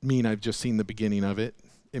just seen the beginning of it.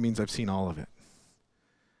 It means I've seen all of it.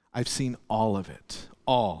 I've seen all of it,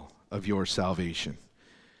 all of your salvation.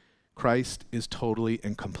 Christ is totally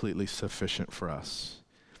and completely sufficient for us.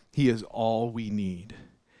 He is all we need.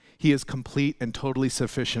 He is complete and totally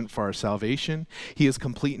sufficient for our salvation. He is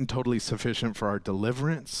complete and totally sufficient for our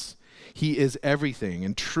deliverance. He is everything.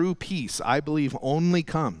 And true peace, I believe, only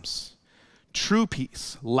comes. True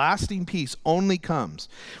peace, lasting peace only comes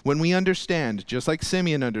when we understand, just like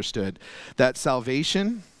Simeon understood, that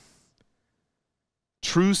salvation,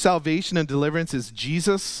 true salvation and deliverance is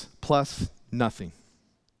Jesus plus nothing.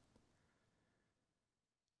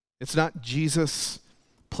 It's not Jesus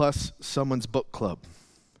plus someone's book club.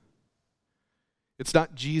 It's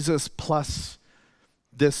not Jesus plus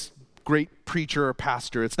this great preacher or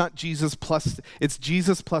pastor. It's not Jesus plus, it's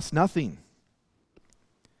Jesus plus nothing.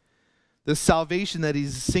 The salvation that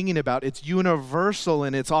he's singing about, it's universal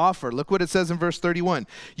in its offer. Look what it says in verse 31.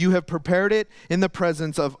 You have prepared it in the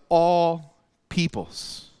presence of all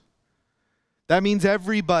peoples. That means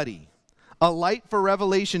everybody. A light for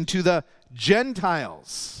revelation to the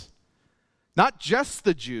Gentiles. Not just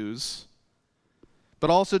the Jews, but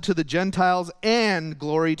also to the Gentiles, and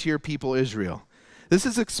glory to your people Israel. This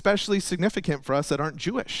is especially significant for us that aren't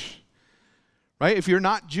Jewish. Right? If you're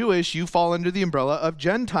not Jewish, you fall under the umbrella of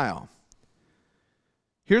Gentile.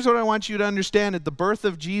 Here's what I want you to understand. At the birth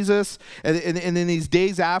of Jesus, and in these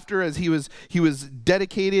days after, as he was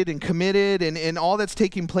dedicated and committed, and all that's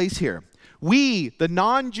taking place here, we, the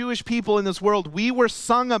non-Jewish people in this world, we were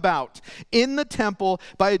sung about in the temple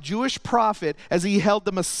by a Jewish prophet as he held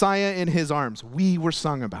the Messiah in his arms. We were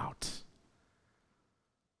sung about.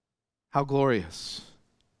 How glorious.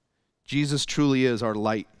 Jesus truly is our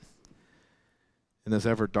light in this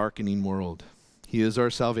ever-darkening world. He is our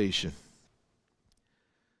salvation.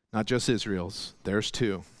 Not just Israel's, theirs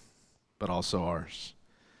too, but also ours.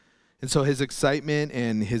 And so his excitement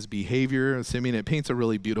and his behavior, Simeon, it paints a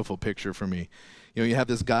really beautiful picture for me. You know, you have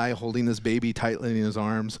this guy holding this baby tightly in his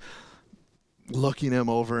arms, looking him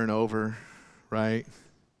over and over, right?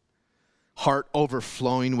 Heart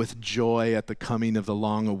overflowing with joy at the coming of the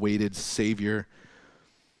long-awaited Savior.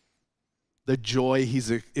 The joy he's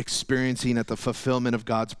experiencing at the fulfillment of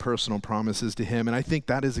God's personal promises to him. And I think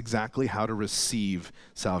that is exactly how to receive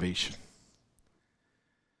salvation.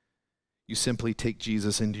 You simply take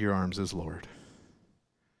Jesus into your arms as Lord.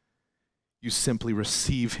 You simply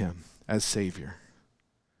receive him as Savior.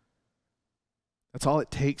 That's all it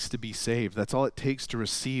takes to be saved. That's all it takes to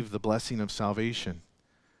receive the blessing of salvation.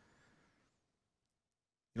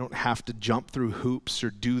 You don't have to jump through hoops or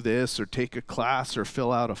do this or take a class or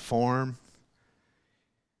fill out a form.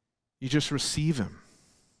 You just receive him.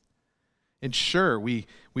 And sure, we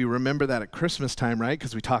remember that at Christmas time, right?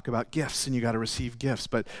 Because we talk about gifts and you got to receive gifts.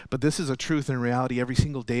 But this is a truth and reality every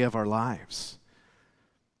single day of our lives.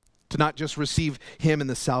 To not just receive him in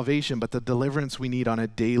the salvation, but the deliverance we need on a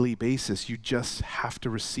daily basis. You just have to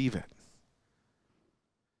receive it.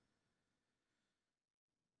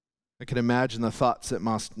 I can imagine the thoughts that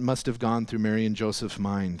must have gone through Mary and Joseph's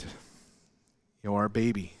mind. Our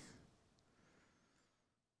baby.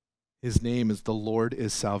 His name is the Lord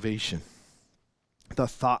is salvation. The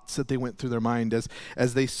thoughts that they went through their mind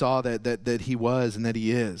as they saw that he was and that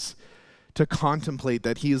he is. To contemplate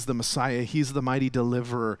that he is the Messiah. He's the mighty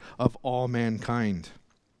deliverer of all mankind.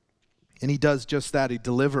 And he does just that. He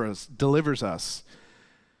delivers us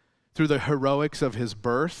through the heroics of his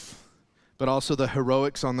birth, but also the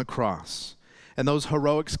heroics on the cross. And those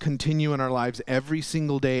heroics continue in our lives every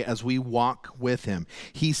single day as we walk with him.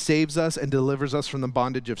 He saves us and delivers us from the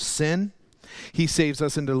bondage of sin. He saves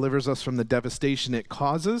us and delivers us from the devastation it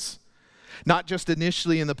causes. Not just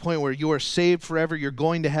initially in the point where you are saved forever, you're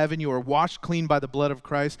going to heaven, you are washed clean by the blood of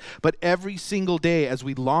Christ, but every single day as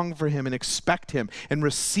we long for him and expect him and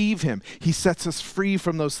receive him, he sets us free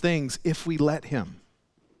from those things if we let him.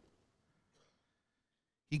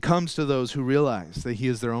 He comes to those who realize that he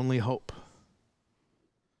is their only hope.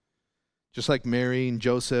 Just like Mary and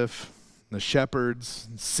Joseph, the shepherds,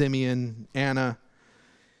 Simeon, Anna.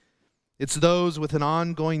 It's those with an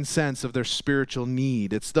ongoing sense of their spiritual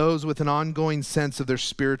need. It's those with an ongoing sense of their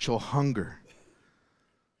spiritual hunger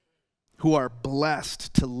who are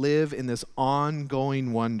blessed to live in this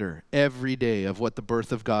ongoing wonder every day of what the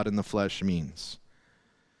birth of God in the flesh means.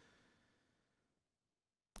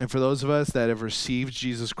 And for those of us that have received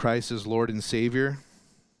Jesus Christ as Lord and Savior,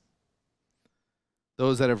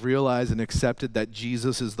 those that have realized and accepted that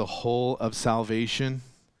Jesus is the whole of salvation,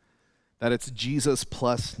 that it's Jesus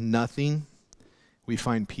plus nothing, we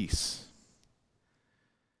find peace.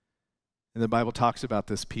 And the Bible talks about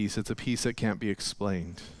this peace. It's a peace that can't be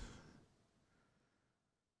explained.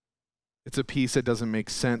 It's a peace that doesn't make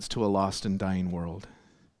sense to a lost and dying world.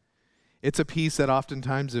 It's a peace that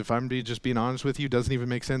oftentimes, if I'm just being honest with you, doesn't even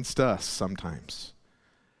make sense to us sometimes.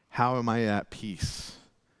 How am I at peace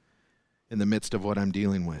in the midst of what I'm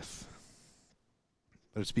dealing with?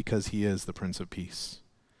 But it's because he is the Prince of Peace.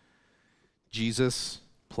 Jesus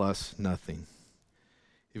plus nothing.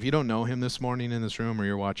 If you don't know him this morning in this room or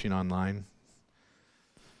you're watching online,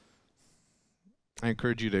 I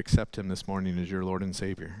encourage you to accept him this morning as your Lord and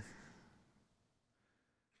Savior.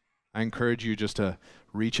 I encourage you just to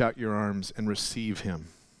reach out your arms and receive him.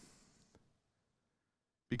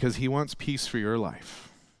 Because he wants peace for your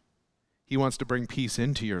life. He wants to bring peace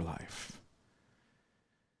into your life.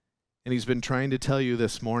 And he's been trying to tell you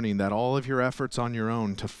this morning that all of your efforts on your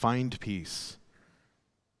own to find peace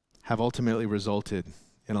have ultimately resulted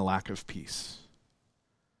in a lack of peace.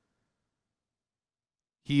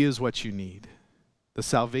 He is what you need. The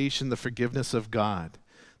salvation, the forgiveness of God,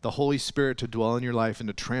 the Holy Spirit to dwell in your life and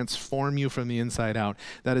to transform you from the inside out.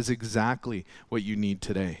 That is exactly what you need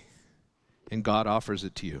today. And God offers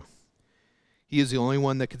it to you. He is the only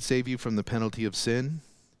one that could save you from the penalty of sin.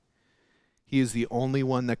 He is the only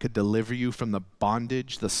one that could deliver you from the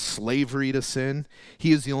bondage, the slavery to sin.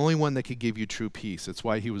 He is the only one that could give you true peace. It's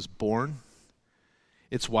why he was born.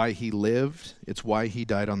 It's why he lived. It's why he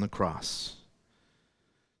died on the cross.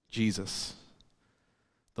 Jesus,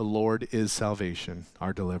 the Lord is salvation,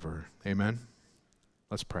 our deliverer. Amen?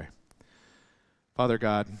 Let's pray. Father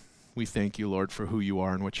God, we thank you, Lord, for who you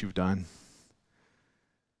are and what you've done.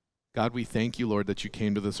 God, we thank you, Lord, that you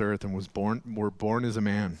came to this earth and were born as a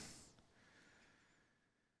man.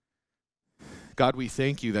 God, we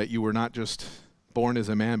thank you that you were not just born as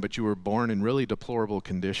a man, but you were born in really deplorable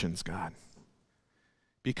conditions, God.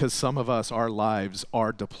 Because some of us, our lives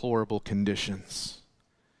are deplorable conditions.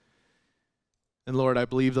 And Lord, I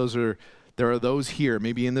believe there are those here,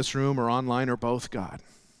 maybe in this room or online or both, God,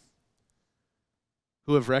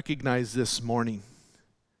 who have recognized this morning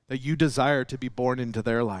that you desire to be born into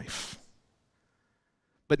their life.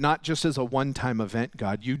 But not just as a one-time event,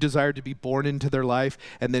 God. You desire to be born into their life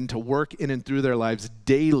and then to work in and through their lives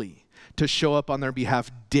daily, to show up on their behalf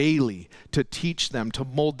daily, to teach them, to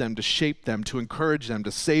mold them, to shape them, to encourage them,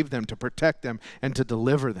 to save them, to protect them, and to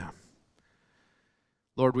deliver them.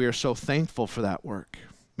 Lord, we are so thankful for that work.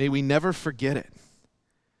 May we never forget it.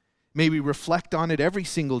 May we reflect on it every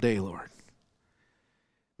single day, Lord.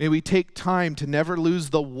 May we take time to never lose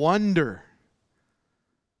the wonder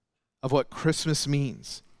of what Christmas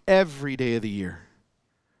means every day of the year.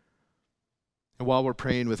 And while we're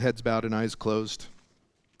praying with heads bowed and eyes closed,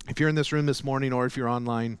 if you're in this room this morning or if you're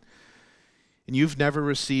online and you've never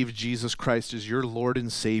received Jesus Christ as your Lord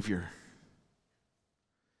and Savior,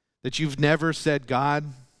 that you've never said, God,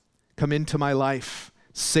 come into my life,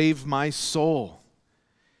 save my soul.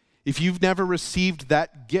 If you've never received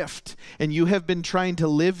that gift and you have been trying to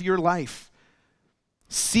live your life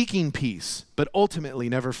seeking peace, but ultimately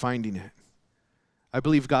never finding it, I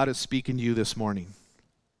believe God is speaking to you this morning.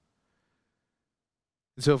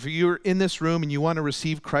 So if you're in this room and you want to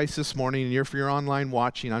receive Christ this morning, and if you're online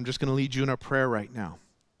watching, I'm just going to lead you in a prayer right now.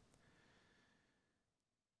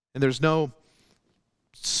 And there's no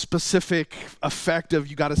specific effect of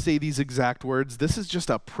you got to say these exact words. This is just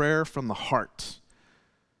a prayer from the heart,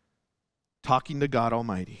 talking to God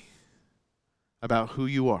Almighty about who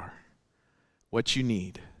you are, what you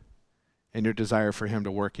need, and your desire for him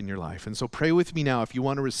to work in your life. And so pray with me now if you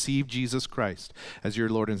want to receive Jesus Christ as your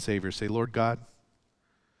Lord and Savior. Say, Lord God,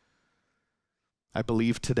 I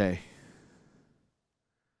believe today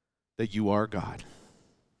that you are God.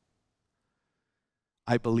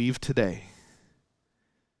 I believe today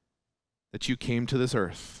that you came to this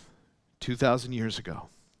earth 2,000 years ago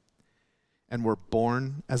and were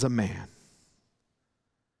born as a man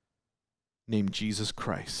named Jesus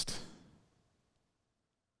Christ.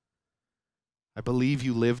 I believe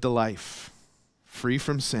you lived a life free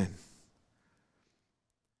from sin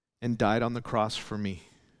and died on the cross for me.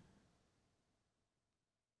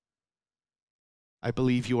 I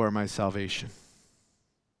believe you are my salvation.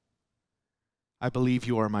 I believe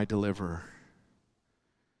you are my deliverer.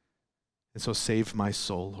 And so save my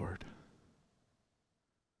soul, Lord.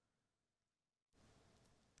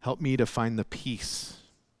 Help me to find the peace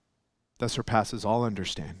that surpasses all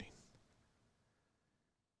understanding.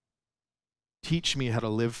 Teach me how to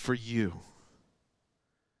live for you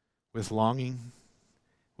with longing,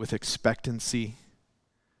 with expectancy,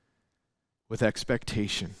 with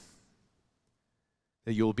expectation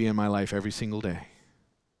that you'll be in my life every single day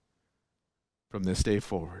from this day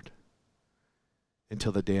forward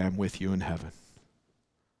until the day I'm with you in heaven.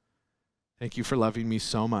 Thank you for loving me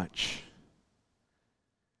so much.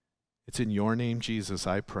 It's in your name, Jesus,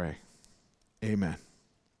 I pray. Amen.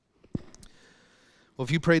 Well, if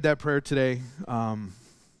you prayed that prayer today, and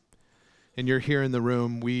you're here in the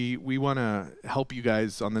room, we want to help you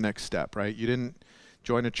guys on the next step, right? You didn't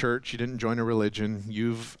join a church, you didn't join a religion,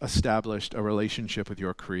 you've established a relationship with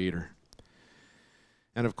your Creator.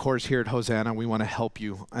 And of course, here at Hosanna, we want to help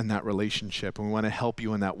you in that relationship, and we want to help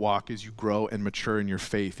you in that walk as you grow and mature in your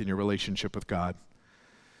faith, in your relationship with God.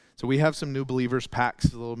 So we have some new believers packs,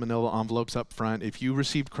 the little manila envelopes up front. If you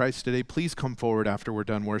received Christ today, please come forward after we're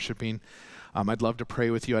done worshiping. I'd love to pray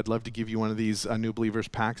with you. I'd love to give you one of these new believers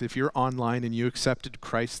packs. If you're online and you accepted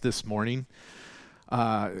Christ this morning,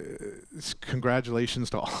 congratulations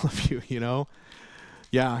to all of you, you know.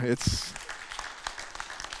 Yeah,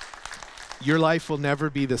 your life will never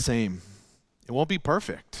be the same. It won't be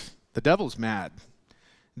perfect. The devil's mad.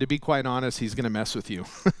 To be quite honest, he's going to mess with you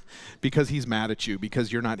because he's mad at you,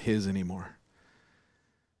 because you're not his anymore.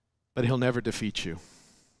 But he'll never defeat you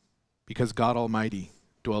because God Almighty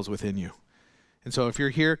dwells within you. And so if you're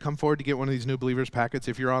here, come forward to get one of these new believers packets.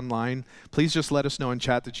 If you're online, please just let us know in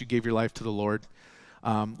chat that you gave your life to the Lord.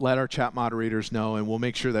 Let our chat moderators know, and we'll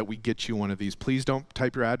make sure that we get you one of these. Please don't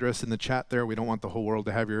type your address in the chat there. We don't want the whole world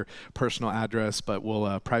to have your personal address, but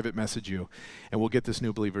we'll private message you, and we'll get this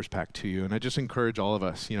new believers pack to you. And I just encourage all of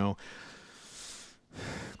us, you know,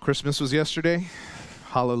 Christmas was yesterday.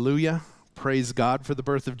 Hallelujah. Praise God for the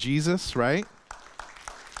birth of Jesus, right?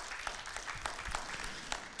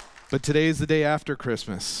 But today is the day after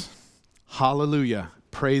Christmas. Hallelujah.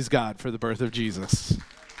 Praise God for the birth of Jesus.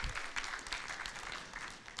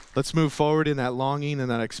 Let's move forward in that longing and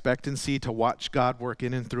that expectancy to watch God work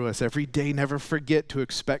in and through us every day. Never forget to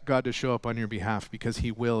expect God to show up on your behalf, because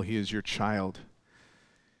he will. He is your child.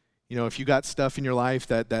 You know, if you got stuff in your life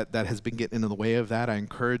that has been getting in the way of that, I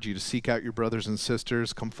encourage you to seek out your brothers and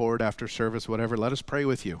sisters, come forward after service, whatever. Let us pray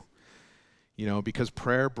with you. You know, because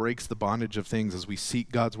prayer breaks the bondage of things as we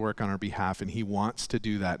seek God's work on our behalf, and he wants to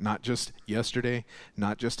do that, not just yesterday,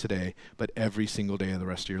 not just today, but every single day of the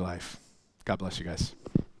rest of your life. God bless you guys.